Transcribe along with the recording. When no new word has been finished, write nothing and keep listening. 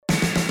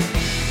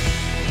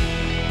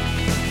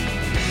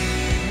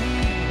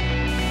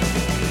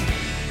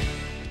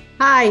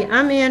Hi,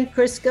 I'm Ann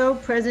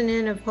Prisco,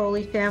 president of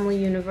Holy Family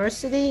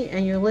University,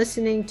 and you're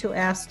listening to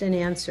Asked and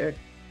Answered.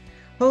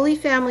 Holy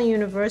Family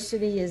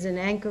University is an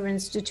anchor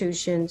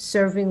institution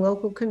serving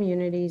local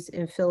communities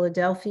in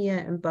Philadelphia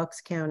and Bucks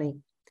County.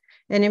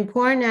 An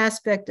important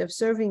aspect of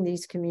serving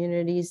these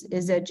communities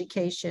is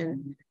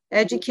education.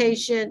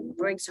 Education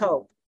brings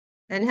hope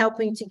and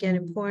helping to get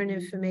important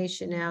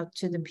information out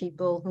to the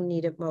people who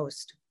need it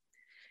most.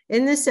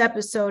 In this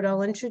episode,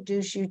 I'll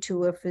introduce you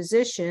to a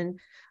physician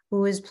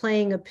who is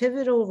playing a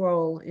pivotal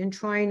role in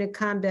trying to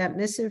combat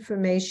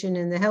misinformation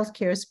in the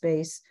healthcare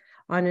space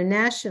on a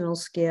national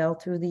scale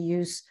through the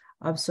use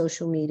of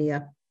social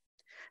media.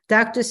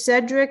 Dr.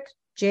 Cedric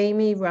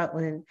Jamie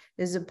Rutland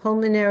is a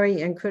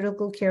pulmonary and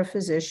critical care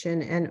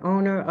physician and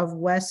owner of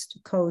West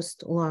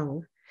Coast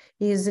Lung.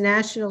 He is a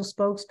national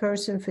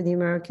spokesperson for the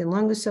American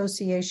Lung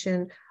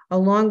Association,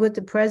 along with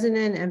the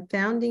president and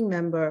founding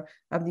member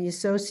of the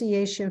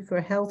Association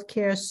for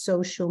Healthcare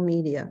Social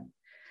Media.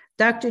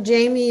 Dr.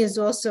 Jamie is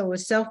also a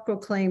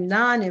self-proclaimed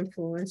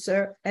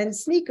non-influencer and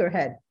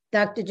sneakerhead.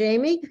 Dr.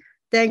 Jamie,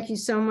 thank you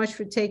so much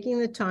for taking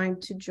the time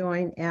to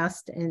join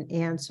Asked and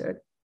Answered.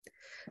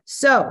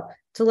 So,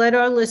 to let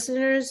our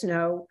listeners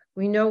know,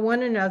 we know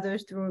one another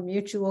through a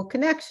mutual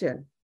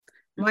connection,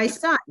 my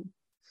son.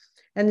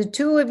 And the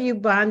two of you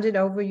bonded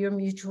over your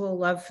mutual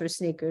love for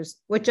sneakers,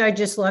 which I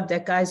just love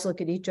that guys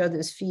look at each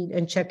other's feet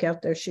and check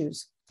out their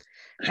shoes.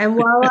 And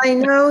while I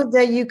know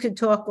that you could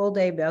talk all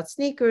day about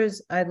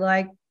sneakers, I'd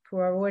like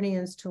for our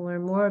audience to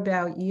learn more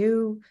about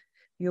you,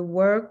 your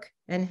work,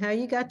 and how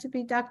you got to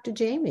be Dr.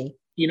 Jamie.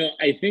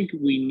 I think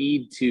we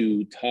need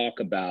to talk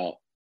about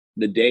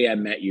the day I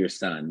met your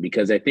son,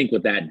 because I think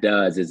what that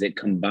does is it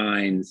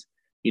combines,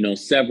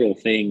 several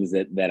things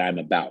that I'm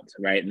about,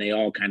 right? And they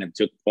all kind of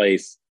took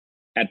place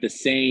at the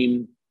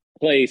same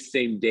place,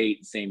 same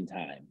date, same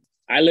time.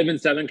 I live in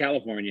Southern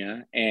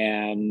California,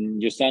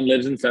 and your son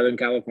lives in Southern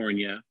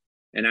California.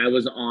 And I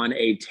was on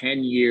a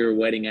 10-year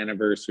wedding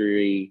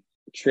anniversary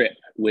trip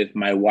with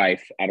my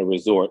wife at a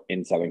resort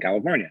in Southern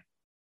California.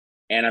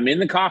 And I'm in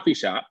the coffee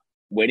shop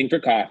waiting for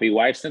coffee.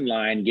 Wife's in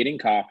line getting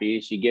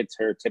coffee. She gets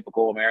her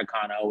typical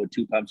Americano with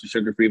 2 pumps of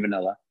sugar-free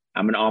vanilla.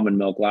 I'm an almond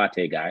milk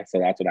latte guy, so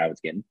that's what I was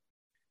getting.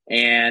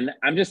 And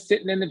I'm just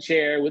sitting in the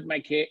chair with my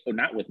kid, or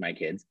not with my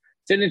kids,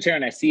 sitting in the chair,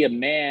 and I see a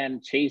man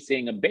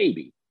chasing a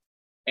baby.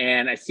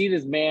 And I see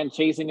this man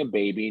chasing a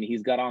baby, and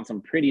he's got on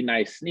some pretty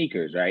nice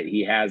sneakers, right?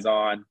 He has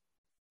on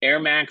Air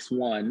Max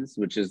 1s,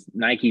 which is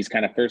Nike's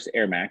kind of first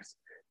Air Max.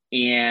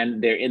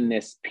 And they're in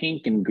this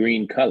pink and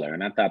green color.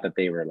 And I thought that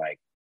they were like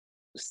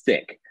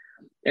sick.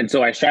 And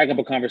so I strike up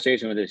a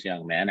conversation with this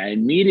young man. I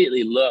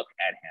immediately look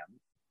at him.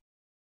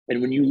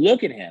 And when you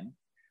look at him,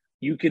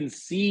 you can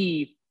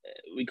see,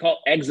 we call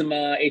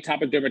eczema,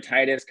 atopic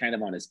dermatitis kind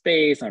of on his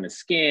face, on his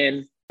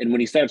skin. And when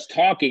he starts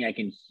talking, I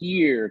can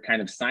hear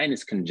kind of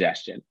sinus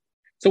congestion.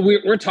 So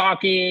we're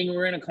talking,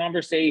 we're in a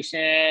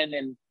conversation.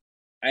 And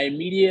I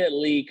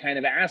immediately kind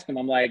of ask him,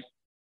 I'm like,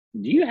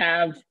 do you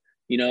have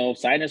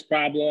sinus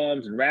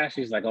problems and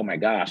rashes? Like, oh my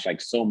gosh, like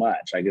so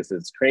much. I guess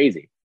it's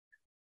crazy.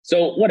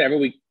 So whatever,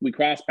 we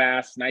cross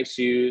paths, nice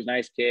shoes,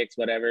 nice kicks,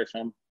 whatever, show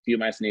him a few of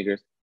my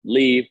sneakers,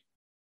 leave.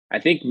 I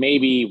think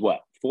maybe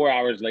 4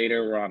 hours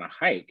later, we're on a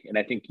hike, and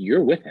I think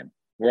you're with him.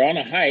 We're on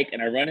a hike,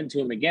 and I run into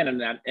him again.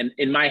 And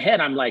in my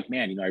head, I'm like,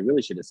 man, I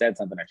really should have said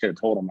something. I should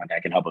have told him, like, I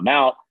can help him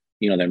out.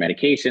 Their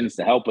medications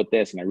to help with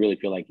this. And I really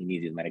feel like he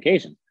needs his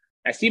medication.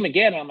 I see him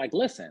again, and I'm like,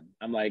 listen,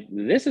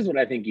 this is what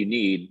I think you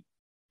need.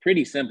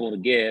 Pretty simple to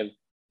give.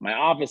 My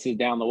office is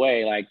down the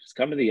way. Like, just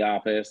come to the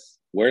office,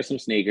 wear some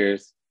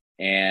sneakers,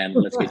 and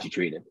let's get you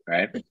treated,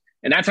 right?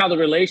 And that's how the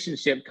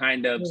relationship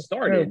kind of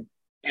started.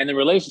 And the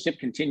relationship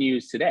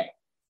continues today.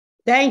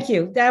 Thank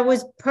you. That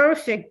was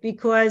perfect,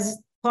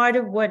 because part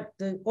of what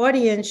the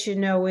audience should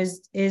know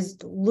is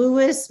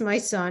Louis, my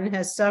son,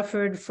 has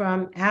suffered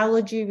from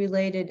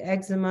allergy-related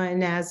eczema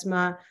and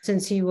asthma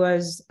since he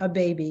was a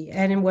baby.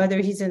 And whether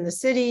he's in the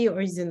city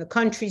or he's in the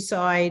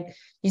countryside,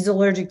 he's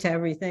allergic to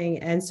everything.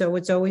 And so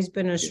it's always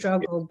been a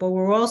struggle. But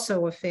we're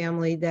also a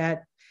family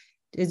that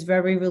is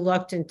very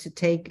reluctant to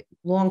take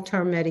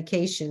long-term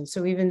medication.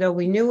 So even though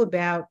we knew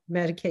about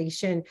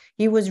medication,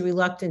 he was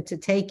reluctant to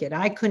take it.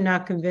 I could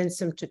not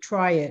convince him to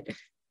try it.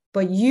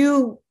 But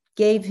you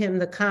gave him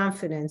the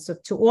confidence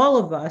to all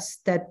of us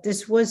that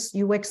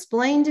you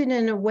explained it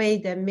in a way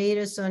that made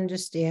us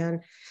understand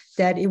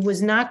that it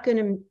was not going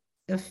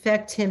to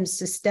affect him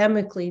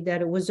systemically, that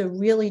it was a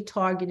really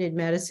targeted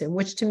medicine,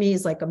 which to me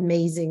is like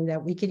amazing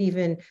that we could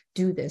even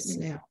do this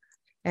now.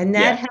 And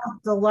that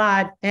helped a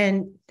lot.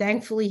 And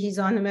thankfully, he's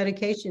on the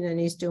medication and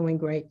he's doing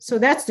great. So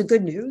that's the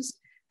good news.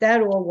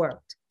 That all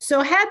worked.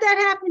 So how'd that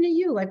happen to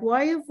you? Like,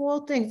 why of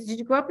all things? Did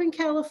you grow up in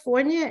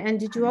California?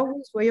 And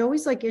were you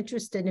always like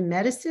interested in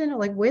medicine? Or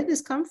like, where'd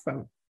this come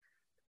from?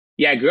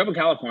 Yeah, I grew up in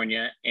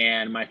California,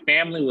 and my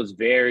family was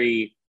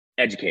very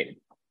educated.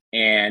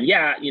 And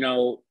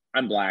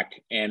I'm Black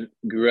and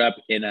grew up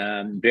in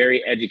a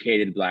very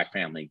educated Black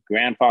family.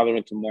 Grandfather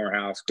went to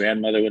Morehouse,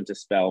 grandmother went to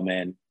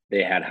Spelman.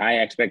 They had high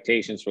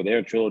expectations for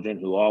their children,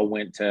 who all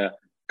went to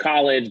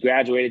college,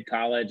 graduated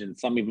college, and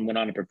some even went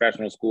on to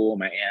professional school.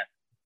 My aunt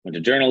went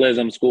to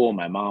journalism school.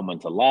 My mom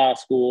went to law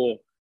school.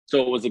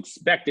 So it was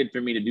expected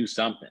for me to do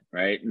something,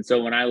 right? And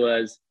so when I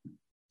was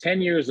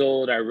 10 years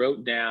old, I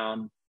wrote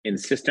down in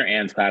Sister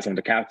Anne's class. I went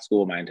to Catholic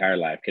school my entire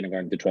life,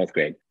 kindergarten to 12th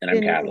grade, and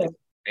I'm Catholic.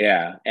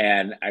 Yeah.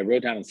 And I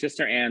wrote down in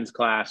Sister Anne's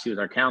class, she was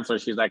our counselor.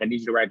 She was like, I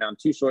need you to write down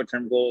 2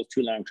 short-term goals,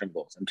 2 long-term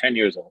goals. I'm 10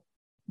 years old.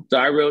 So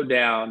I wrote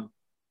down,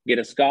 get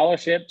a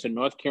scholarship to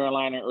North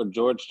Carolina or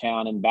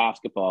Georgetown in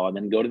basketball, and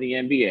then go to the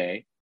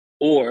NBA,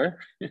 or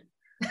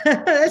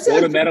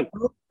go to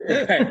medical,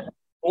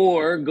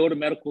 or go to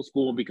medical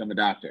school and become a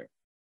doctor.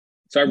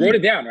 So I wrote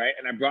it down, right?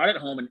 And I brought it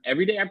home, and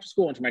every day after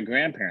school, went to my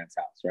grandparents'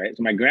 house, right?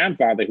 So my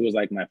grandfather, who was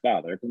like my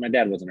father, because my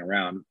dad wasn't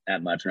around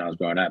that much when I was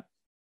growing up.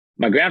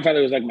 My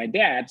grandfather was like my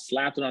dad,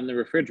 slapped it on the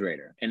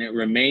refrigerator, and it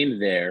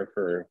remained there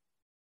for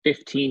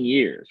 15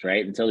 years,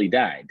 right? Until he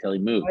died, until he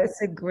moved.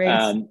 That's a great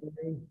story.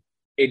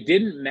 It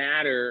didn't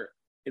matter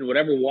in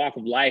whatever walk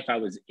of life I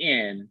was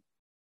in.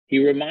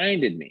 He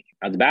reminded me,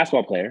 I was a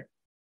basketball player,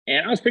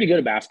 and I was pretty good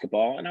at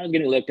basketball, and I was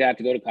getting looked at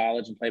to go to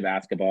college and play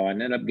basketball,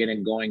 and ended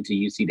up going to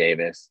UC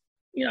Davis.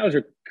 You know, I was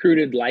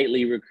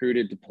lightly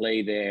recruited to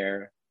play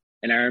there.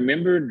 And I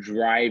remember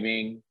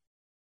driving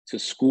to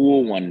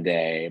school one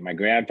day. My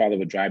grandfather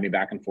would drive me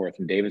back and forth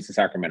from Davis to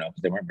Sacramento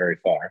because they weren't very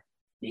far.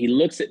 He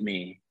looks at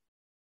me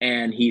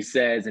and he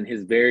says, in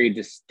his very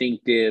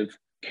distinctive,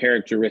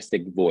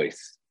 characteristic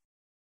voice,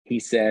 he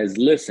says,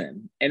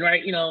 listen. And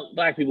right, you know,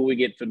 Black people, we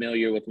get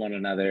familiar with one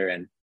another.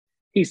 And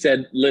he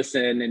said,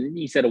 listen. And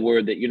he said a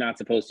word that you're not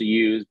supposed to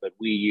use, but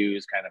we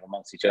use kind of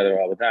amongst each other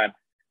all the time.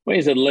 But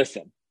he said,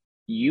 listen.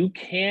 You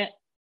can't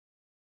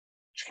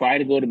try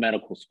to go to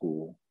medical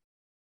school,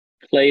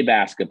 play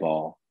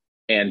basketball,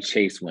 and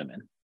chase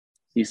women.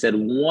 He said,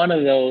 one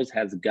of those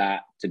has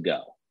got to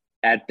go.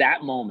 At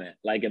that moment,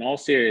 like in all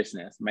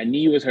seriousness, my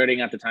knee was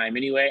hurting at the time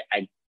anyway.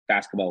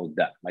 Basketball was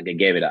done. Like I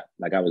gave it up.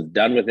 Like I was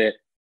done with it.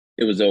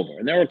 It was over.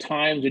 And there were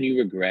times when you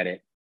regret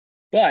it.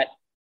 But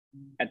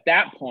at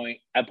that point,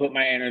 I put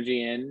my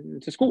energy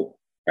into school,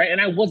 right? And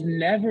I was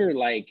never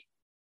like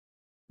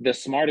the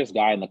smartest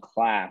guy in the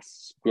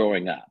class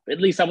growing up.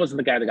 At least I wasn't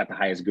the guy that got the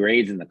highest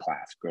grades in the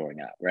class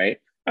growing up, right?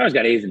 I always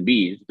got A's and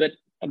B's, but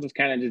I just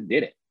kind of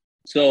did it.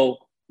 So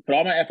put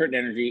all my effort and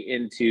energy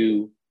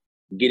into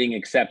getting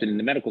accepted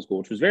into medical school,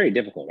 which was very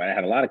difficult, right? I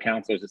had a lot of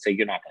counselors that say,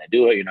 you're not going to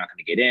do it. You're not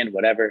going to get in,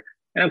 whatever.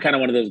 And I'm kind of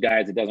one of those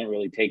guys that doesn't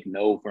really take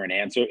no for an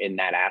answer in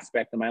that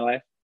aspect of my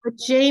life. But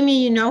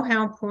Jamie, you know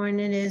how important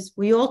it is.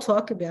 We all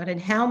talk about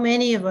it. How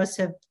many of us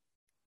have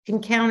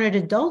encountered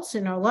adults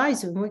in our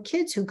lives when we're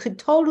kids who could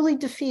totally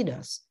defeat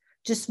us.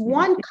 Just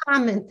one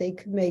comment they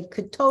could make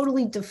could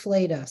totally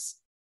deflate us.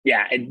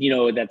 Yeah. And, you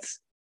know, that's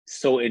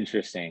so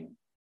interesting.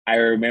 I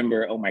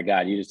remember, oh my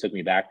God, you just took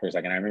me back for a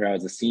second. I remember I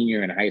was a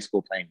senior in high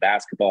school playing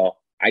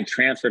basketball. I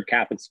transferred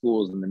Catholic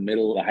schools in the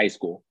middle of high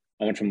school.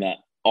 I went from the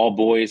all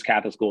boys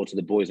Catholic school to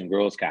the boys and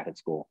girls Catholic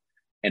school.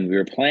 And we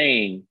were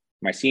playing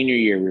my senior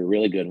year. We were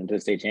really good. Went to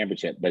the state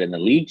championship, but in the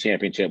league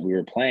championship, we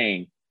were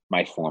playing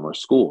my former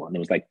school. And it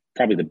was like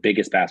probably the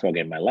biggest basketball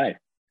game of my life.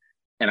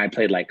 And I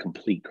played like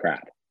complete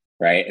crap,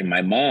 right? And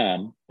my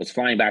mom was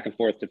flying back and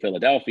forth to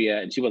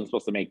Philadelphia, and she wasn't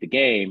supposed to make the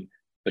game,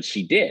 but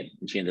she did.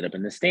 And she ended up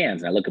in the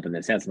stands. And I look up in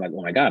the stands, I'm like,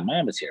 oh my God,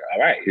 Mom is here. All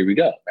right, here we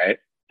go, right?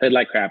 Played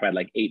like crap. I had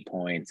like 8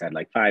 points. I had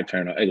like 5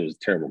 turnovers. It was a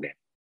terrible game.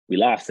 We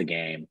lost the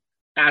game.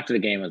 After the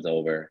game was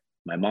over,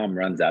 my mom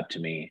runs up to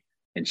me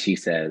and she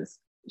says,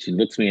 she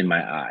looks me in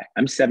my eye.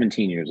 I'm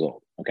 17 years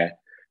old, okay?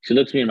 She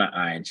looks me in my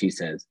eye and she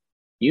says,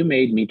 you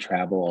made me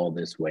travel all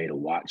this way to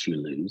watch you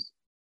lose.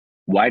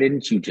 Why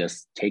didn't you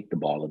just take the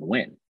ball and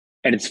win?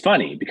 And it's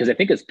funny because I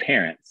think as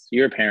parents,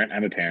 you're a parent,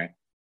 I'm a parent,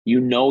 you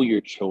know your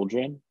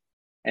children.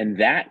 And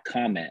that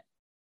comment,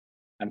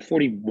 I'm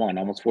 41,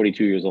 almost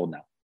 42 years old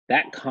now.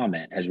 That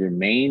comment has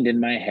remained in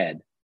my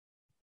head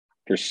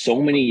for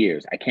so many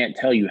years. I can't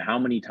tell you how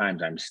many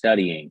times I'm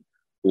studying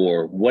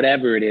or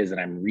whatever it is that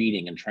I'm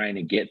reading and trying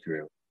to get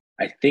through.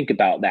 I think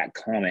about that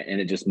comment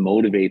and it just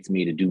motivates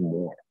me to do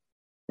more.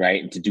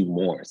 Right? And to do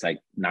more. It's like,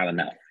 not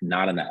enough,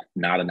 not enough,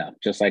 not enough.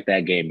 Just like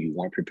that game, you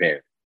weren't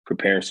prepared.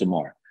 Prepare some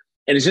more.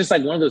 And it's just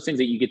like one of those things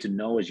that you get to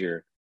know as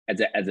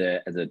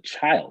a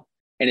child.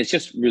 And it's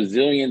just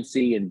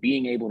resiliency and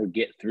being able to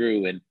get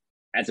through. And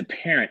as a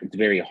parent, it's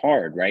very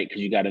hard, right?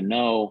 Because you got to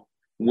know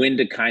when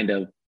to kind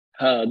of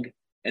hug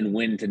and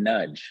when to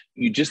nudge.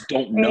 You just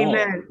don't know.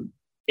 Amen.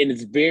 And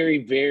it's very,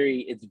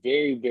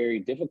 very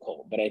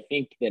difficult. But I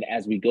think that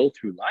as we go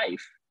through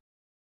life,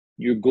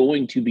 you're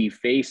going to be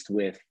faced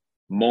with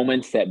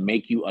moments that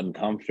make you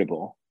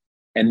uncomfortable.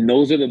 And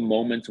those are the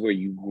moments where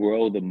you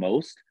grow the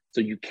most.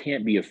 So you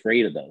can't be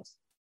afraid of those.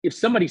 If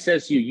somebody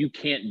says to you, you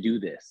can't do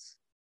this,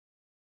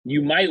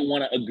 you might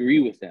want to agree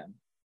with them.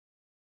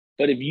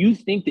 But if you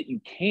think that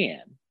you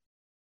can,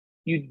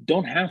 you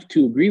don't have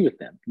to agree with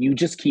them. You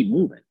just keep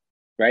moving,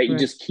 right? You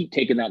just keep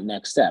taking that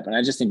next step. And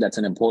I just think that's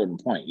an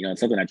important point. You know,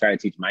 it's something I try to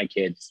teach my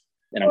kids.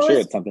 And I'm sure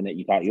it's something that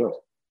you taught yours.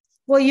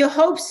 Well, you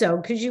hope so,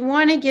 because you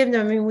want to give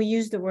them, I mean, we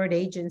use the word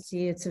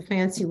agency, it's a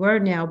fancy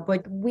word now,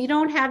 but we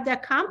don't have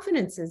that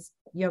confidence as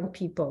young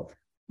people,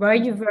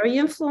 right? You're very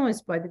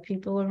influenced by the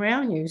people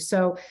around you.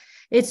 So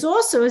it's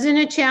also, isn't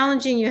it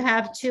challenging? You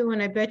have two,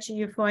 and I bet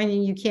you're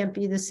finding you can't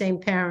be the same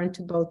parent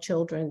to both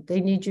children.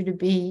 They need you to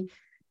be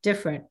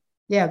different.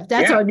 Yeah,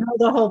 that's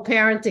another whole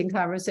parenting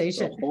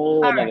conversation. A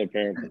whole other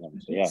parenting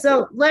conversation. Yeah.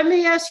 So let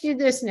me ask you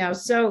this now.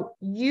 So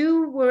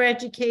you were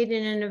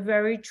educated in a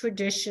very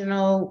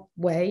traditional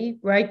way,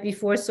 right?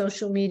 Before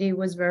social media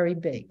was very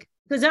big.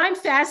 Because I'm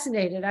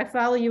fascinated. I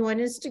follow you on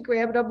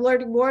Instagram, and I'm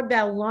learning more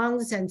about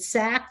lungs and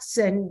sacs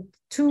and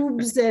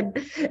tubes, and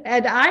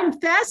I'm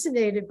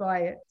fascinated by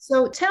it.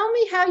 So tell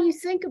me how you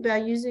think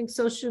about using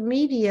social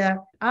media.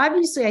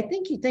 Obviously, I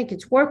think you think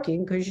it's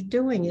working because you're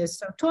doing it.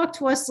 So talk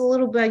to us a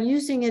little about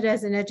using it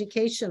as an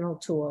educational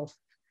tool,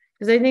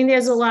 because I think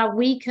there's a lot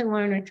we can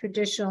learn in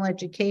traditional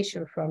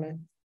education from it.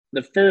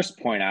 The first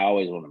point I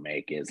always want to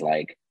make is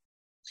like,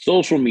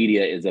 social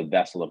media is a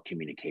vessel of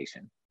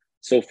communication.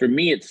 So for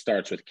me, it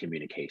starts with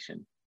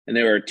communication. And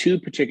there are two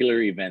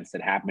particular events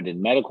that happened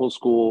in medical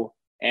school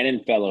and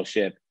in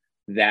fellowship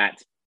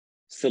that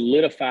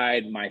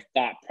solidified my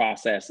thought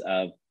process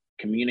of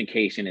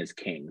communication is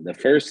king. The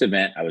first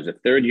event, I was a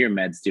third-year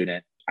med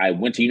student. I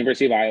went to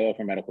University of Iowa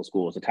for medical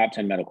school. It's a top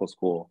 10 medical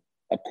school.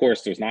 Of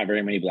course, there's not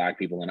very many Black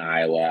people in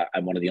Iowa.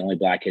 I'm one of the only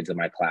Black kids in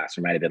my class.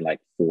 There might have been like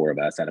 4 of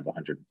us out of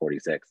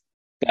 146.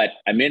 But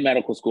I'm in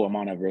medical school. I'm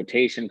on a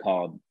rotation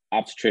called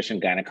obstetrician,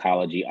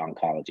 gynecology,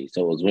 oncology.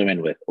 So it was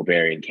women with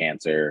ovarian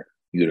cancer,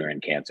 uterine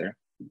cancer.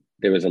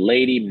 There was a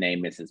lady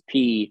named Mrs.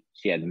 P.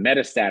 She had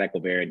metastatic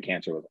ovarian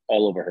cancer, was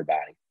all over her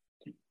body.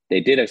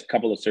 They did a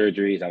couple of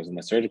surgeries. I was in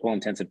the surgical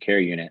intensive care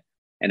unit.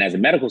 And as a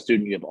medical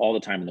student, you have all the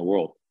time in the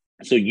world.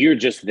 So you're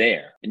just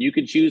there. And you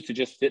can choose to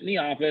just sit in the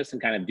office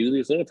and kind of do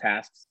these little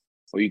tasks,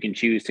 or you can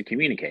choose to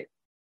communicate.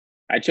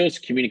 I chose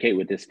to communicate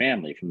with this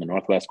family from the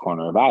northwest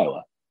corner of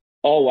Iowa,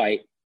 all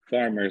white,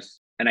 farmers.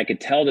 And I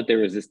could tell that there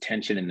was this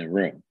tension in the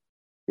room,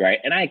 right?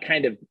 And I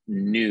kind of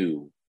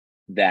knew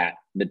that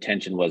the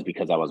tension was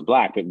because I was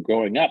Black. But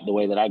growing up, the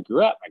way that I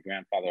grew up, my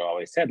grandfather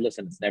always said,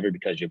 listen, it's never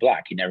because you're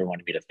Black. He never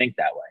wanted me to think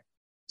that way.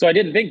 So I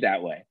didn't think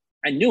that way.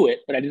 I knew it,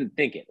 but I didn't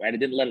think it, right? I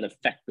didn't let it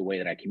affect the way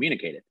that I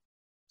communicated.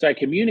 So I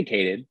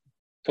communicated,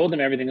 told them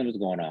everything that was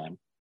going on.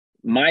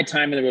 My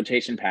time in the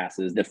rotation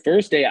passes. The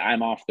first day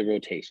I'm off the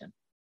rotation,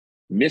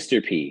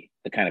 Mr. P,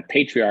 the kind of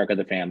patriarch of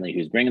the family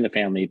who's bringing the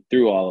family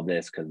through all of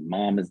this because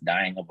mom is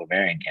dying of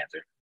ovarian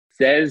cancer,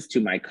 says to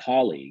my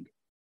colleague,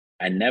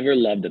 I never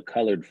loved a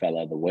colored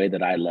fella the way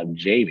that I love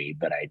Jamie,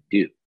 but I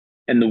do.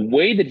 And the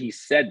way that he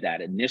said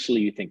that,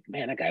 initially you think,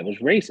 man, that guy was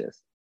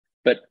racist.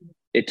 But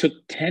it took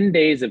 10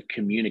 days of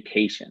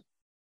communication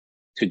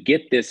to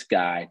get this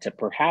guy to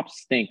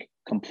perhaps think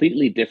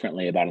completely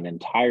differently about an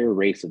entire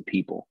race of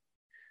people.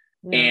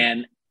 Yeah.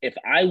 And if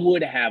I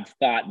would have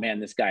thought, man,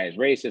 this guy is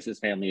racist, his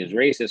family is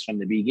racist from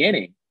the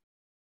beginning,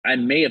 I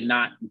may have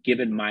not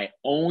given my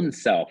own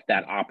self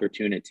that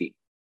opportunity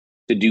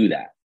to do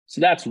that. So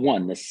that's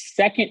one. The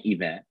second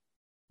event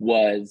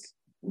was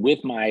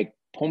with my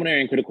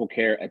pulmonary and critical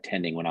care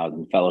attending when I was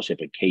in fellowship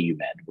at KU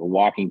Med. We're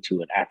walking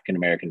to an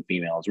African-American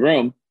female's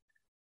room,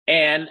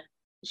 and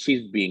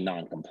she's being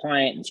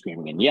non-compliant and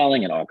screaming and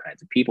yelling at all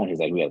kinds of people. And he's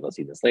like, we gotta go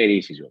see this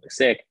lady. She's really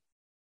sick.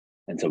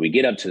 And so we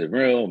get up to the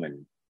room,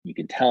 and you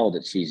can tell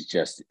that she's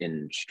just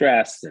in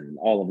stress and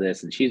all of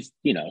this. And she's,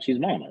 she's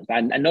mama.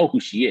 I know who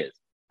she is.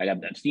 Like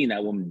I've seen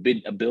that woman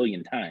a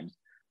billion times.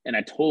 And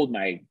I told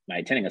my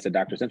attending, I said,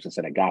 Dr. Simpson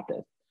said, I got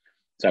this.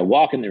 So I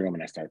walk in the room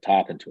and I start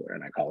talking to her,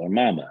 and I call her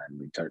mama, and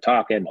we start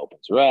talking,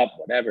 opens her up,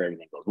 whatever,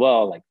 everything goes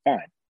well, like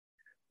fine.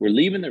 We're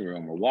leaving the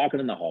room, we're walking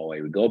in the hallway,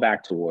 we go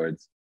back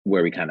towards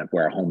where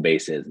our home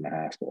base is in the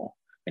hospital.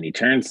 And he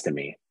turns to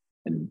me,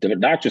 and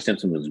Dr.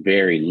 Simpson was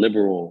very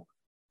liberal,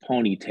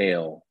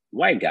 ponytail,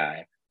 white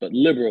guy, but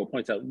liberal,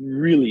 points out,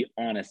 really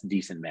honest,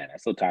 decent man. I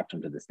still talk to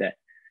him to this day.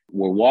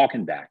 We're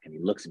walking back, and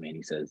he looks at me and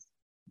he says,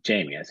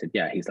 Jamie. I said,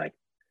 yeah. He's like,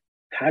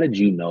 how did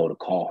you know to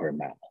call her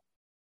mama?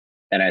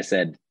 And I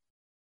said,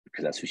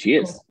 because that's who she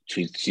is.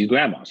 She's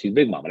grandma, she's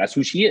big mama. That's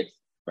who she is,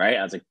 right?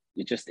 I was like,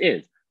 it just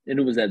is. And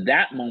it was at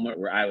that moment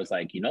where I was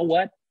like, you know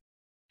what?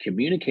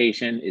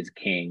 Communication is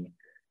king,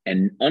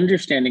 and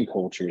understanding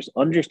cultures,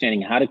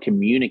 understanding how to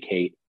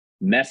communicate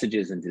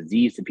messages and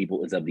disease to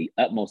people is of the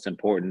utmost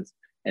importance.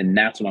 And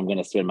that's what I'm going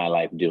to spend my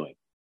life doing.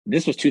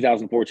 This was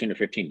 2014 or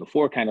 15,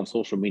 before kind of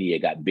social media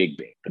got big,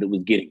 but it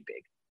was getting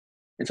big.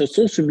 And so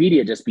social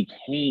media just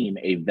became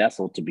a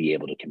vessel to be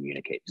able to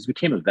communicate, just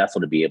became a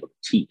vessel to be able to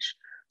teach.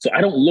 So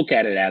I don't look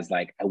at it as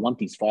like, I want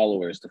these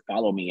followers to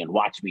follow me and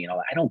watch me and all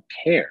that. I don't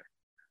care.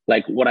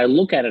 Like what I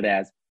look at it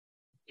as,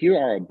 here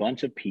are a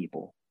bunch of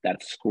people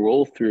that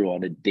scroll through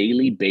on a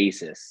daily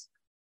basis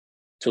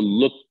to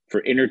look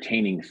for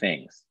entertaining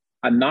things.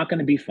 I'm not going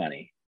to be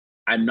funny.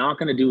 I'm not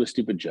going to do a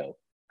stupid joke.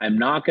 I'm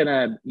not going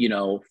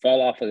to,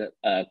 fall off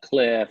a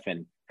cliff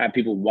and have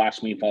people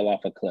watch me fall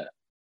off a cliff.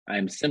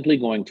 I'm simply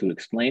going to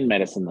explain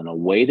medicine in a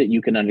way that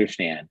you can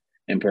understand,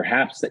 and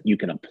perhaps that you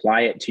can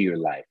apply it to your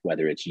life,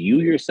 whether it's you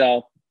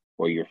yourself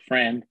or your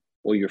friend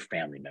or your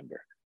family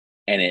member.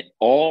 And it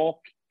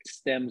all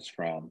stems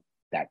from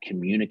that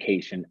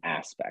communication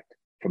aspect.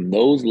 from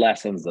those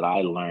lessons that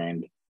I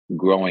learned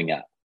growing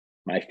up.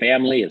 My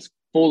family is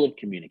full of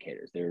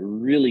communicators. They're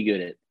really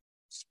good at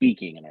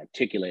speaking and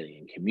articulating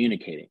and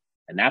communicating.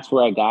 And that's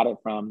where I got it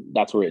from.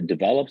 That's where it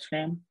develops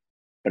from.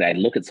 But I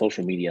look at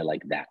social media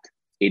like that.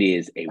 It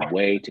is a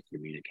way to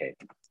communicate.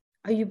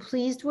 Are you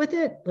pleased with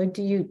it? Like,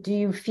 do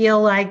you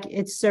feel like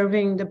it's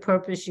serving the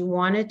purpose you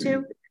wanted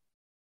to?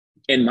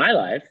 In my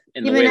life,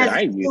 in the Even way as that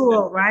I a use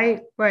tool, it.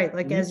 right? Right.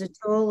 Like as a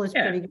tool is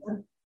Yeah. pretty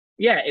good.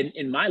 Yeah.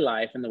 In my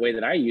life and the way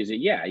that I use it,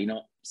 yeah,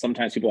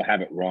 sometimes people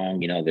have it wrong.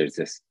 There's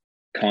this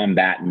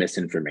combat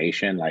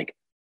misinformation. Like,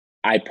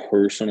 I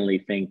personally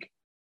think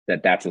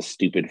that that's a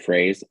stupid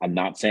phrase. I'm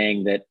not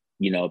saying that,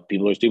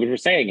 people are stupid for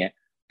saying it.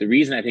 The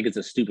reason I think it's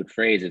a stupid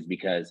phrase is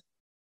because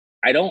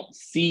I don't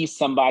see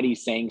somebody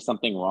saying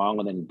something wrong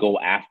and then go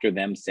after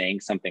them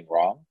saying something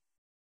wrong.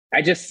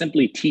 I just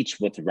simply teach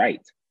what's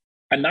right.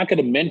 I'm not going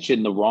to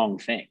mention the wrong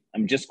thing.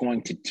 I'm just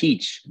going to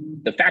teach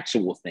the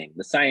factual thing,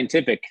 the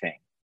scientific thing,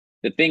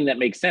 the thing that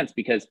makes sense.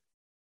 Because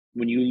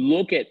when you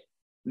look at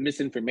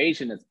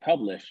misinformation that's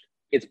published,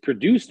 it's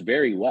produced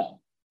very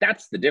well.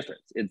 That's the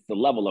difference. It's the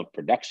level of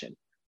production,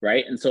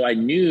 right? And so I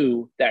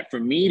knew that for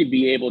me to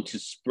be able to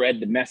spread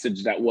the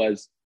message that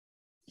was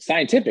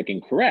scientific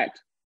and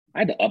correct, I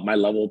had to up my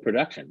level of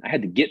production. I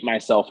had to get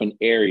myself in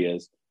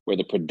areas where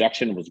the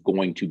production was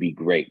going to be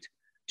great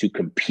to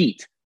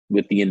compete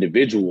with the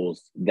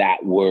individuals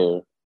that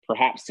were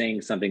perhaps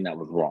saying something that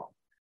was wrong.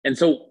 And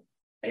so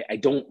I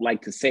don't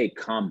like to say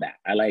combat.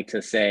 I like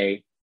to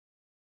say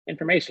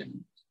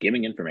information,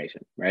 giving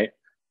information, right?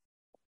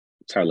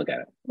 That's how I look at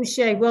it.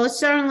 Touché. Well,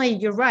 certainly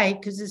you're right,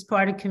 because it's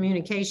part of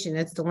communication.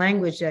 It's the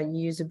language that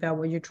you use about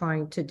what you're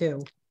trying to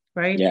do,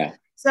 right? Yeah.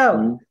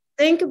 So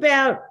think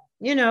about,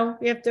 we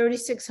have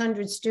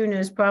 3,600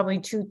 students, probably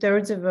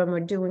 2/3 of them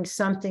are doing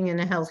something in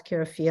the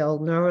healthcare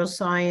field,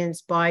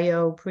 neuroscience,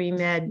 bio,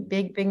 pre-med,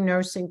 big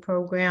nursing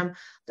program.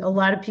 A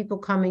lot of people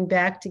coming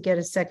back to get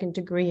a second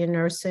degree in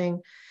nursing.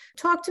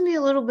 Talk to me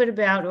a little bit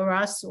about, or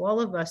us,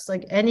 all of us,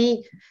 like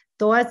any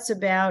thoughts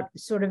about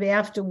sort of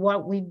after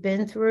what we've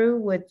been through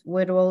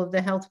with all of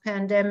the health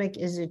pandemic,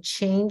 is it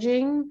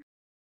changing?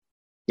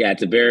 Yeah,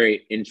 it's a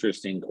very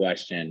interesting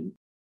question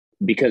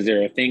because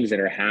there are things that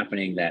are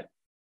happening that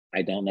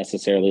I don't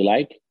necessarily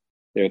like.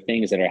 There are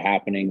things that are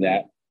happening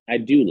that I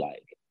do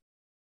like.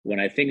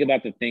 When I think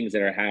about the things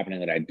that are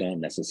happening that I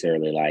don't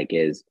necessarily like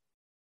is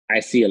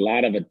I see a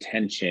lot of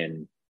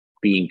attention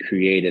being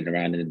created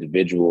around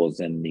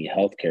individuals in the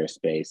healthcare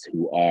space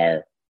who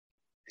are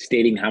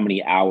stating how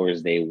many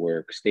hours they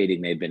work,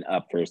 stating they've been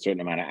up for a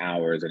certain amount of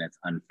hours and it's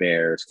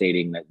unfair,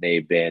 stating that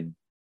they've been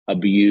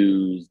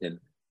abused. And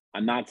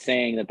I'm not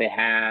saying that they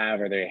have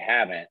or they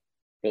haven't,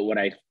 but what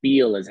I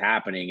feel is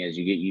happening is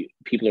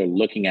people are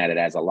looking at it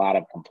as a lot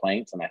of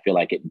complaints, and I feel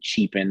like it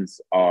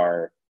cheapens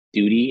our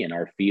duty in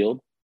our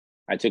field.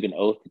 I took an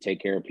oath to take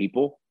care of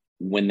people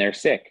when they're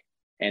sick,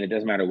 and it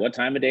doesn't matter what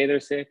time of day they're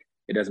sick.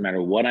 It doesn't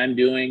matter what I'm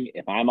doing.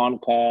 If I'm on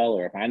call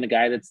or if I'm the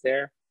guy that's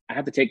there, I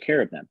have to take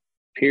care of them.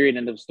 Period.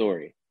 End of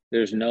story.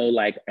 There's no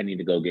like, I need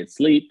to go get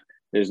sleep.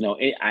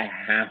 I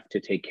have to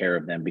take care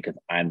of them because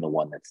I'm the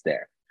one that's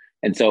there.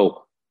 And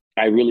so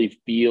I really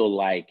feel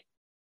like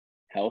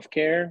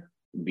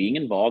being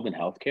involved in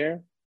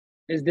healthcare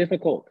is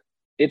difficult.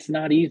 It's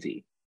not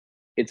easy.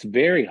 It's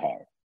very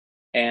hard.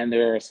 And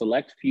there are a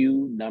select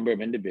few number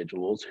of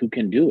individuals who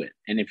can do it.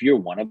 And if you're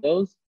one of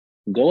those,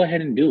 go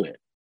ahead and do it.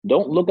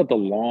 Don't look at the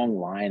long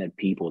line of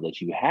people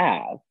that you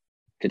have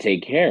to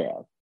take care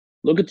of.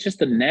 Look at just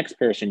the next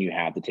person you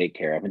have to take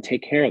care of and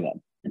take care of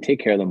them and take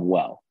care of them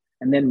well,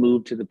 and then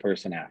move to the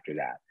person after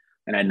that.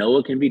 And I know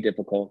it can be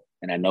difficult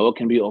and I know it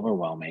can be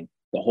overwhelming.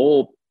 The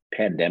whole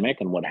pandemic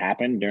and what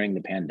happened during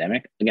the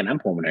pandemic, again, I'm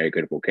pulmonary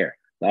critical care.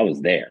 So I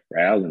was there,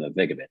 right? I was in the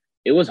thick of it.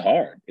 It was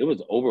hard. It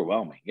was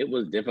overwhelming. It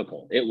was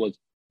difficult. It was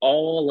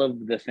all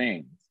of the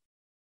things,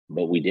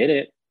 but we did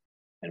it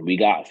and we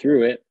got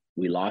through it.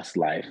 We lost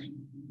life.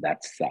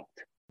 That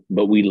sucked,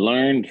 but we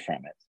learned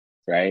from it,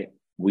 right?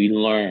 We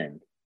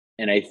learned.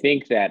 And I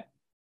think that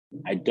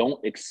I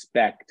don't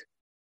expect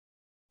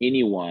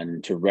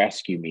anyone to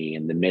rescue me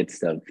in the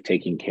midst of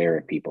taking care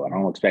of people. I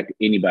don't expect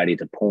anybody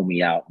to pull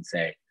me out and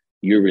say,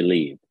 you're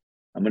relieved.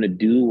 I'm going to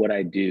do what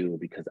I do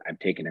because I've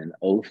taken an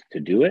oath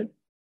to do it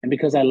and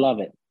because I love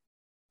it.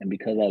 And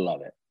because I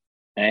love it.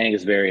 And I think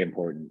it's very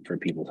important for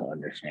people to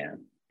understand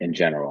in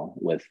general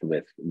with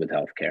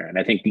healthcare. And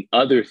I think the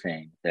other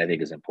thing that I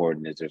think is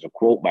important is there's a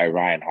quote by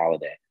Ryan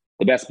Holiday.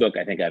 The best book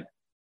I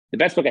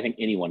think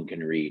anyone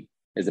can read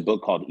is a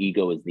book called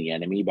Ego is the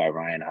Enemy by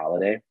Ryan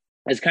Holiday.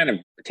 It's kind of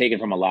taken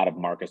from a lot of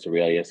Marcus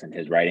Aurelius and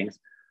his writings.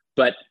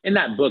 But in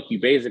that book,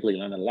 you basically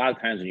learn that a lot of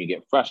times when you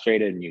get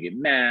frustrated and you get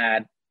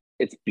mad,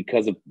 it's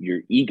because of your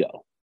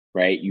ego,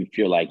 right? You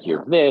feel like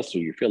you're this or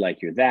you feel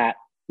like you're that,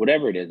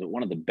 whatever it is. But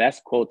one of the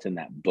best quotes in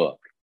that book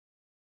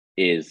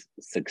is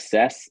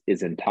success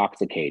is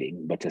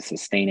intoxicating, but to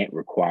sustain it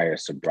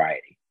requires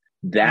sobriety.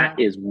 That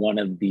is one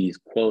of these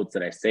quotes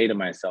that I say to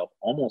myself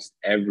almost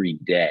every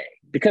day,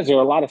 because there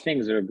are a lot of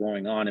things that are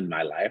going on in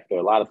my life. There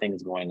are a lot of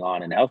things going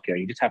on in healthcare.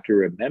 You just have to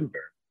remember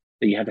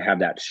So you have to have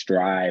that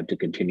strive to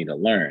continue to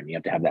learn. You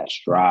have to have that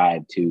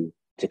strive to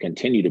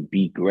continue to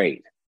be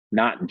great,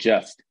 not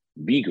just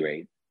be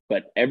great,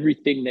 but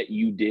everything that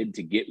you did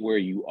to get where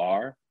you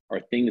are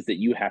things that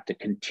you have to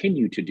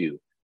continue to do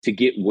to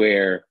get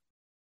where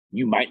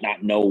you might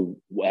not know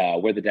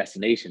where the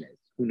destination is.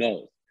 Who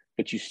knows?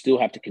 But you still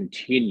have to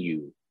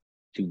continue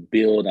to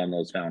build on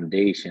those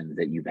foundations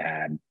that you've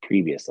had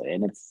previously.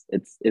 And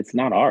it's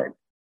not hard.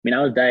 I mean,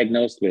 I was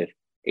diagnosed with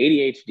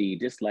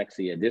ADHD,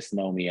 dyslexia,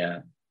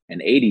 dysnomia,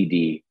 and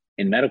ADD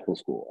in medical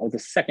school. I was a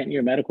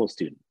second-year medical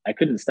student. I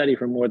couldn't study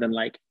for more than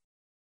like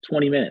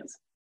 20 minutes,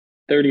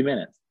 30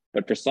 minutes.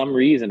 But for some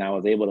reason, I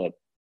was able to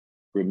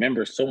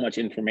remember so much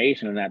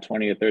information in that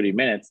 20 or 30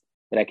 minutes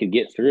that I could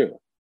get through.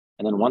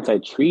 And then once I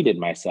treated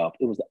myself,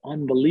 it was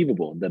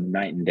unbelievable, the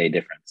night and day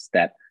difference,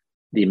 that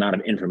the amount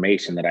of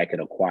information that I could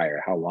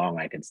acquire, how long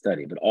I could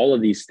study. But all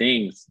of these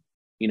things,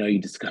 you know, you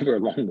discover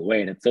along the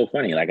way. And it's so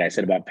funny, like I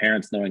said about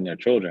parents knowing their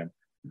children.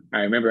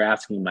 I remember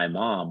asking my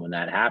mom when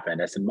that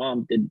happened, I said,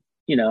 Mom, did,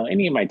 you know,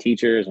 any of my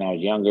teachers when I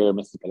was younger,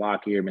 Mrs.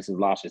 Palaki or Mrs.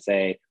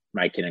 Lachase,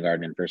 my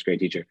kindergarten and first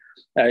grade teacher,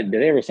 did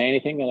they ever say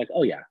anything? They're like,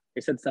 oh yeah,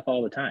 they said stuff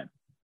all the time.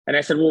 And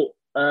I said, well,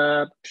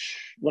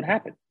 what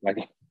happened? Like,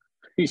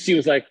 she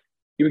was like,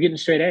 you were getting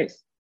straight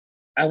A's.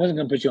 I wasn't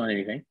going to put you on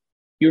anything.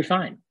 You were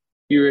fine.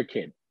 You were a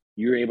kid.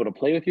 You were able to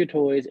play with your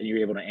toys and you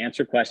were able to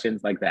answer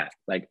questions like that.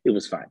 Like, it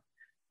was fine.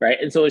 Right.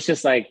 And so it's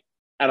just like,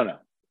 I don't know.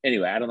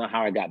 Anyway, I don't know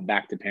how I got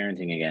back to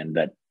parenting again,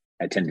 but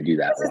I tend to do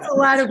that. It's a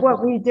lot of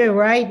what we do,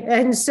 right?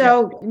 And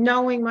so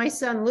knowing my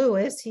son,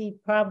 Lewis, he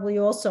probably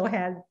also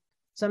had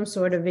some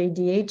sort of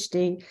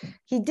ADHD.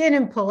 He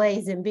didn't pull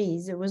A's and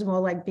B's. It was more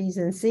like B's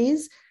and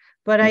C's.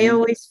 But I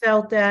always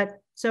felt that,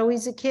 so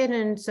he's a kid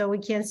and so he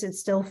can't sit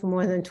still for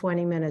more than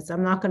 20 minutes.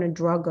 I'm not going to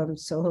drug him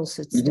so he'll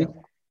sit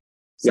still.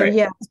 So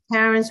yeah, as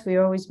parents,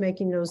 we're always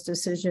making those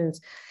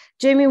decisions.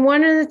 Jamie,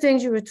 one of the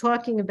things you were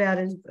talking about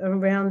is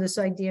around this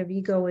idea of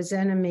ego as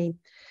enemy.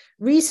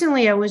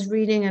 Recently, I was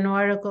reading an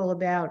article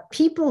about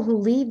people who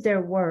leave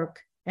their work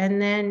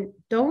and then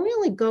don't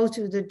really go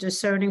through the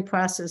discerning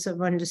process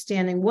of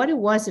understanding what it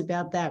was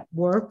about that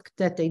work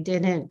that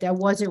that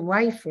wasn't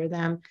right for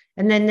them.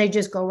 And then they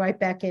just go right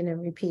back in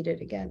and repeat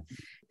it again.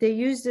 They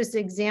use this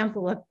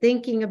example of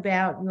thinking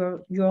about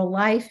your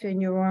life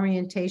and your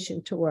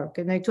orientation to work.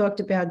 And they talked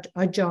about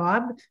a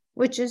job,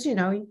 which is, you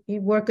know,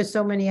 you work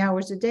so many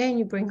hours a day and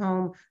you bring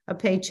home a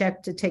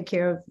paycheck to take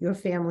care of your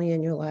family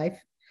and your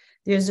life.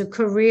 There's a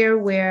career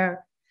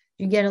where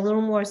you get a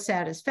little more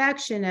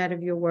satisfaction out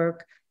of your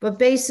work, but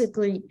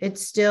basically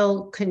it's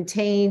still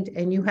contained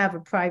and you have a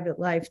private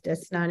life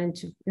that's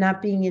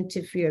not being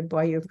interfered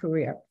by your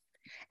career.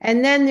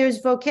 And then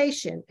there's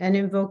vocation. And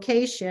in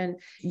vocation,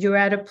 you're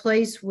at a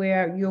place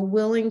where you're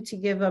willing to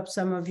give up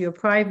some of your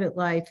private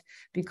life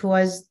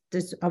because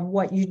of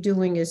what you're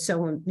doing is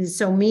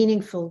so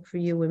meaningful for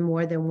you in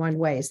more than one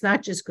way. It's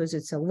not just because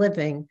it's a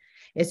living,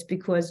 it's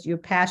because you're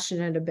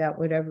passionate about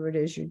whatever it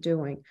is you're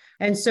doing.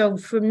 And so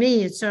for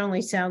me, it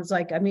certainly sounds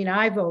like, I mean,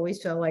 I've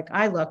always felt like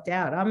I lucked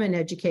out. I'm in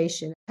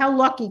education. How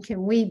lucky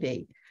can we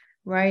be?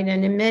 Right.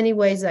 And in many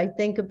ways, I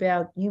think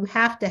about you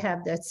have to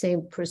have that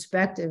same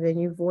perspective,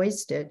 and you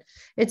voiced it.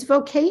 It's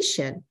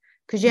vocation,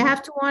 because you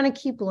have to want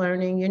to keep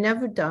learning. You're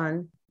never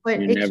done.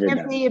 But it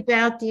can't be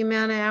about the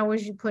amount of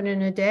hours you put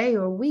in a day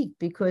or a week,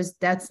 because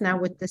that's not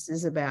what this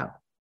is about.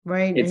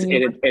 Right.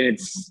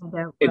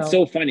 It's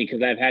so funny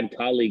because I've had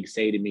colleagues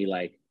say to me,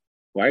 like,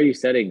 why are you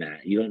studying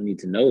that? You don't need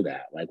to know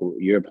that. Like,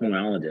 you're a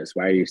pulmonologist.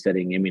 Why are you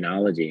studying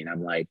immunology? And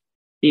I'm like,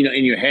 you know,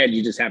 in your head,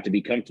 you just have to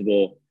be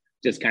comfortable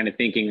just kind of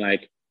thinking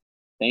like,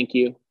 thank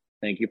you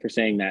for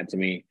saying that to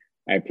me.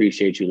 I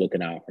appreciate you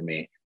looking out for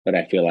me, but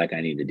I feel like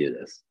I need to do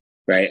this.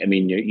 Right. I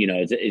mean,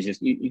 it's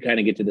just, you kind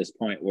of get to this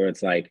point where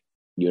it's like,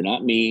 you're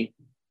not me.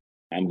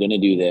 I'm going to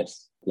do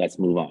this. Let's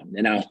move on.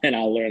 And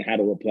I'll learn how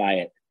to apply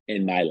it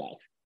in my life.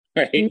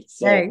 Right.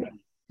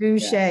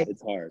 Touche. Yeah,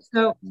 it's hard.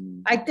 So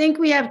I think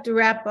we have to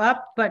wrap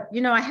up, but, you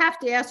know, I have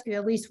to ask you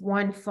at least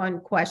one fun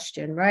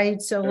question,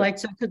 right? So so I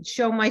could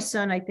show my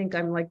son, I think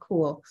I'm like,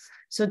 cool.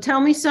 So tell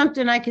me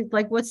something I could,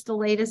 like, what's the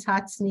latest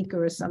hot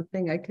sneaker or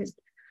something I could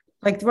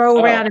like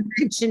throw around and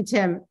mention to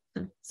him.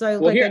 So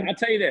well, here, I'll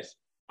tell you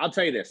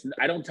this.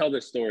 I don't tell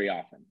this story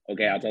often.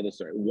 Okay. I'll tell the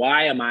story.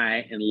 Why am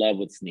I in love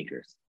with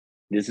sneakers?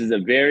 This is a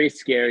very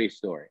scary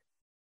story.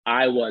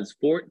 I was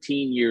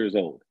 14 years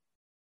old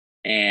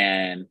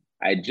and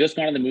I had just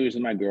gone to the movies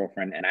with my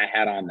girlfriend, and I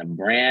had on the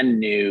brand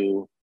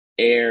new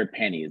Air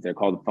Pennies. They're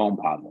called Foam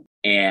Posits.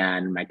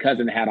 And my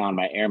cousin had on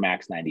my Air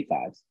Max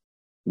 95s.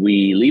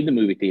 We leave the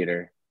movie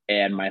theater,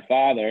 and my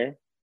father,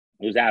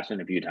 who was absent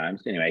a few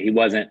times, anyway,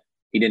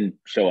 he didn't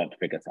show up to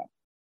pick us up.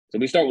 So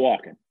we start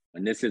walking.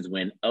 And this is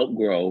when Elk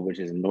Grove, which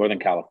is in Northern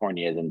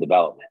California, is in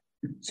development.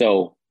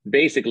 So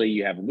basically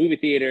you have a movie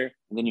theater,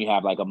 and then you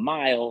have like a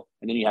mile,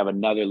 and then you have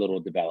another little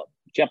development.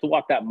 But you have to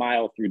walk that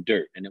mile through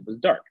dirt, and it was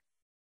dark.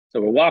 So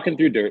we're walking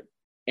through dirt,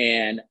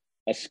 and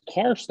a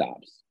car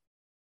stops.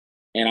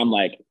 And I'm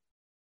like,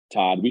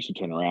 Todd, we should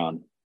turn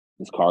around.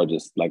 This car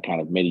just like kind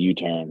of made a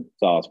U-turn,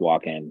 saw us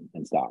walk in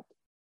and stopped.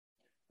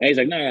 And he's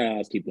like, no,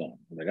 let's keep going.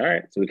 I'm like, all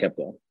right. So we kept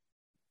going.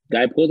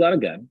 Guy pulls out a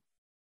gun,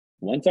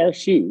 wants our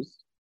shoes.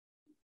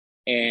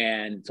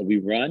 And so we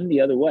run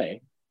the other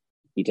way.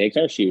 He takes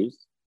our shoes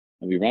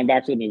and we run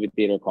back to the movie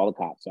theater, call the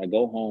cops. So I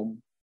go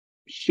home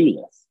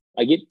shoeless.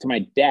 I get to my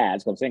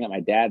dad's, because I'm staying at my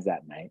dad's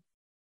that night.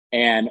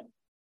 And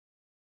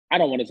I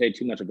don't want to say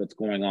too much of what's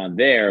going on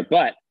there,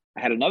 but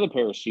I had another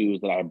pair of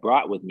shoes that I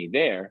brought with me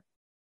there.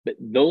 But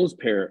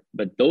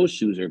those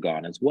shoes are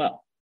gone as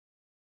well.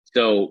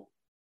 So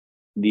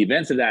the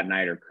events of that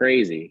night are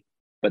crazy.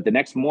 But the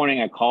next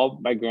morning I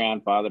called my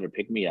grandfather to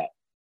pick me up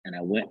and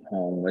I went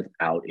home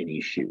without any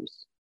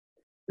shoes.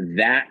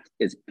 That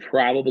is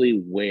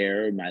probably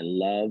where my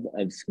love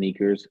of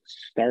sneakers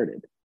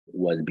started,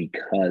 was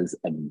because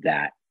of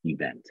that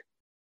event.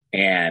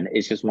 And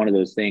it's just one of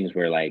those things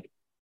where, like,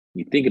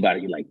 you think about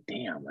it, you're like,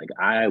 damn, like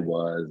I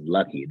was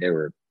lucky. There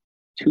were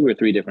 2 or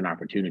 3 different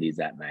opportunities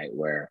that night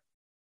where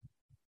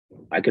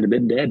I could have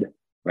been dead,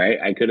 right?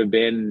 I could have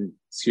been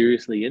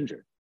seriously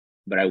injured,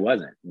 but I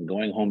wasn't. And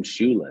going home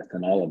shoeless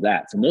and all of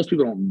that. So most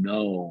people don't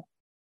know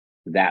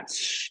that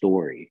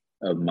story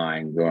of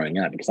mine growing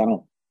up because I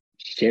don't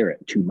share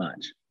it too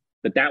much.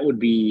 But that would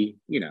be,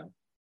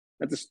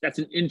 that's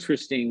an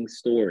interesting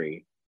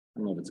story. I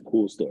don't know if it's a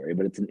cool story,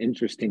 but it's an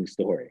interesting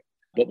story.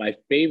 But my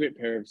favorite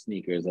pair of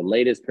sneakers, the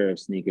latest pair of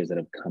sneakers that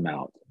have come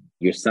out,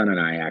 your son and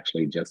I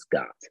actually just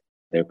got.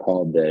 They're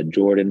called the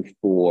Jordan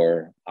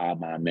 4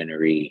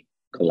 Amamenary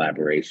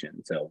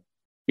collaboration. So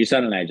your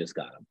son and I just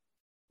got them.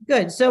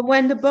 Good. So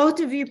when the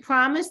both of you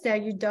promise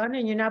that you're done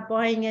and you're not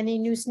buying any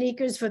new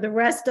sneakers for the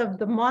rest of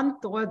the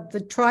month or the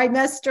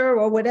trimester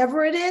or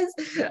whatever it is,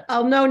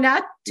 I'll know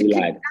not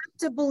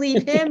to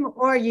believe him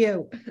or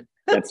you.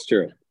 That's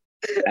true.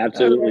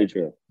 Absolutely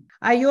true.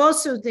 I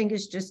also think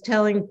it's just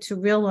telling to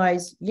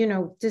realize,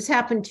 this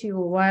happened to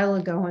you a while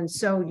ago. And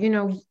so,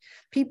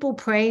 people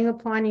preying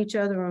upon each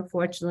other,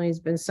 unfortunately, has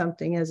been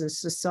something as a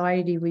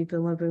society we've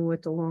been living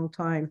with a long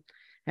time,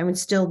 and we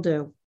still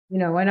do.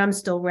 And I'm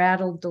still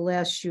rattled. The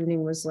last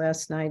shooting was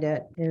last night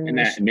at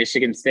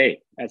Michigan State.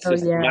 That's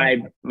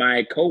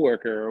my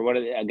coworker, or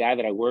a guy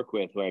that I work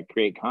with, who I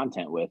create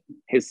content with.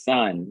 His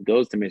son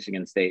goes to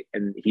Michigan State,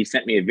 and he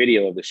sent me a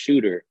video of the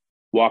shooter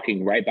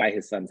walking right by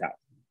his son's house.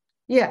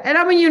 Yeah, and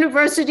I'm a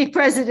university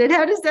president.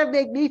 How does that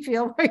make me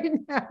feel right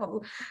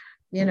now?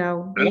 I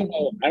don't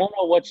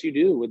know what you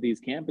do with these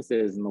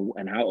campuses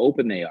and how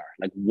open they are.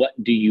 Like, what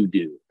do you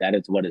do? That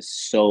is what is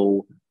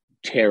so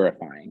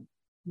terrifying.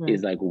 Right.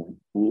 Is like,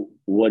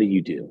 what do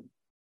you do?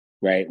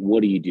 Right?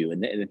 What do you do?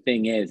 And the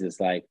thing is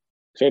like,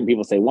 certain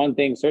people say one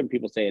thing, certain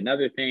people say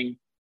another thing,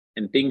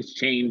 and things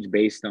change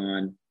based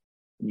on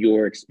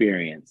your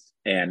experience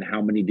and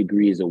how many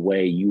degrees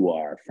away you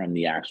are from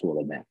the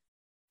actual event.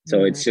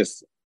 So it's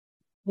just.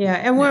 Yeah,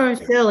 and we're in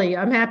Philly.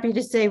 I'm happy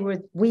to say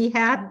we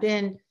have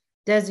been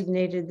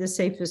designated the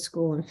safest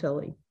school in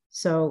Philly.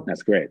 So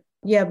that's great.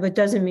 Yeah, but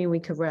doesn't mean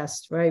we could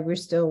rest, right? We're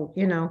still,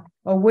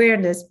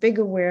 awareness, big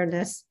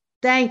awareness.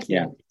 Thank you.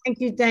 Yeah.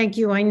 Thank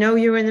you. I know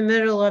you're in the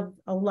middle of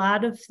a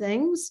lot of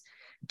things.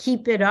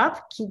 Keep it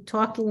up. Keep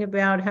talking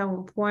about how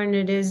important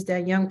it is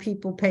that young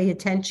people pay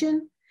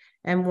attention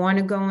and want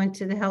to go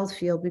into the health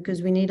field,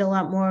 because we need a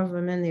lot more of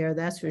them in there,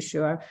 that's for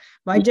sure.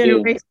 My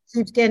generation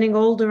keeps getting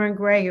older and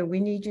grayer. We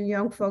need you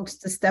young folks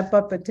to step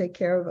up and take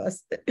care of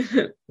us.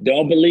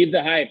 Don't believe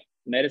the hype.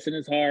 Medicine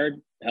is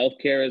hard.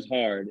 Healthcare is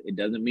hard. It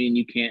doesn't mean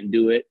you can't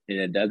do it, and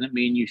it doesn't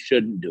mean you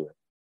shouldn't do it.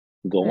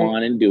 Go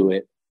on and do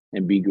it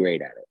and be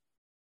great at it.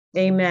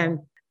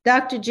 Amen.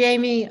 Dr.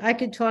 Jamie, I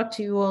could talk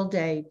to you all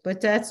day,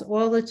 but that's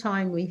all the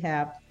time we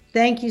have.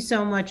 Thank you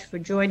so much for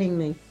joining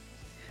me.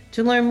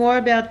 To learn more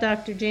about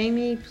Dr.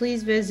 Jamie,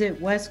 please visit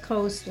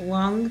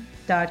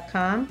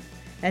westcoastlung.com.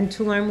 And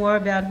to learn more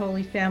about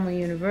Holy Family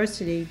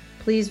University,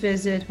 please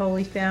visit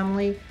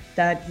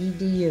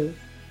holyfamily.edu.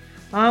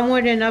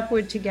 Onward and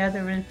upward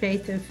together in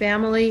faith and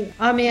family.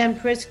 I'm Ann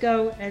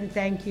Prisco, and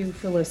thank you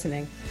for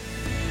listening.